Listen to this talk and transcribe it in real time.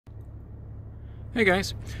Hey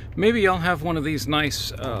guys, maybe y'all have one of these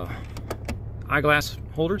nice eyeglass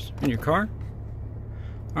holders in your car.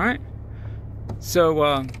 Alright,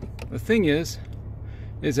 so the thing is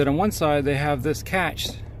that on one side they have this catch,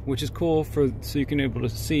 which is cool so you can be able to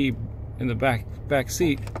see in the back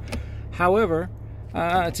seat. However,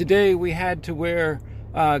 today we had to wear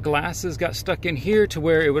glasses got stuck in here to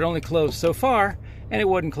where it would only close so far and it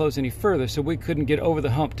wouldn't close any further, so we couldn't get over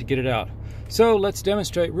the hump to get it out. So let's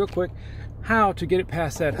demonstrate real quick how to get it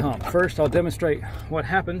past that hump. First, I'll demonstrate what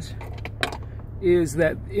happens is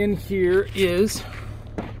that in here is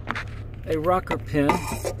a rocker pin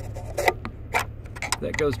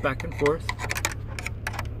that goes back and forth.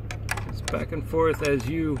 It's back and forth as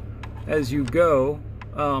you go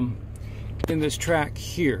in this track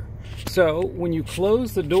here. So when you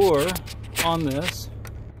close the door on this,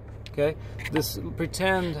 okay,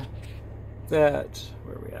 pretend that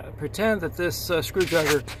this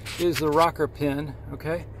screwdriver is the rocker pin,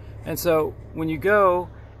 okay? And so when you go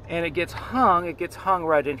and it gets hung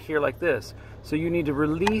right in here like this. So you need to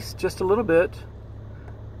release just a little bit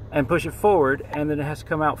and push it forward, and then it has to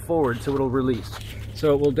come out forward so it'll release.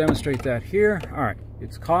 So we'll demonstrate that here. All right,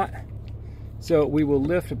 it's caught. So we will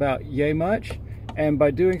lift about yay much, and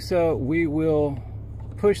by doing so we will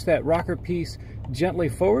push that rocker piece gently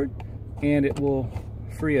forward and it will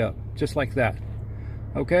free up just like that.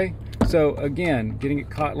 Okay, so again, getting it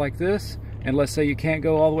caught like this, and let's say you can't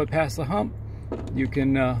go all the way past the hump, you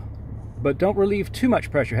can but don't relieve too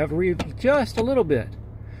much pressure. Have to relieve just a little bit.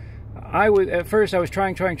 At first I was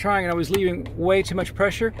trying and I was leaving way too much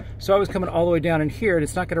pressure, so I was coming all the way down in here and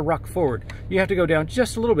it's not going to rock forward. You have to go down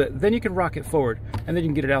just a little bit, then you can rock it forward, and then you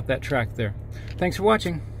can get it out that track there. Thanks for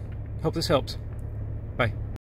watching. Hope this helps. Bye.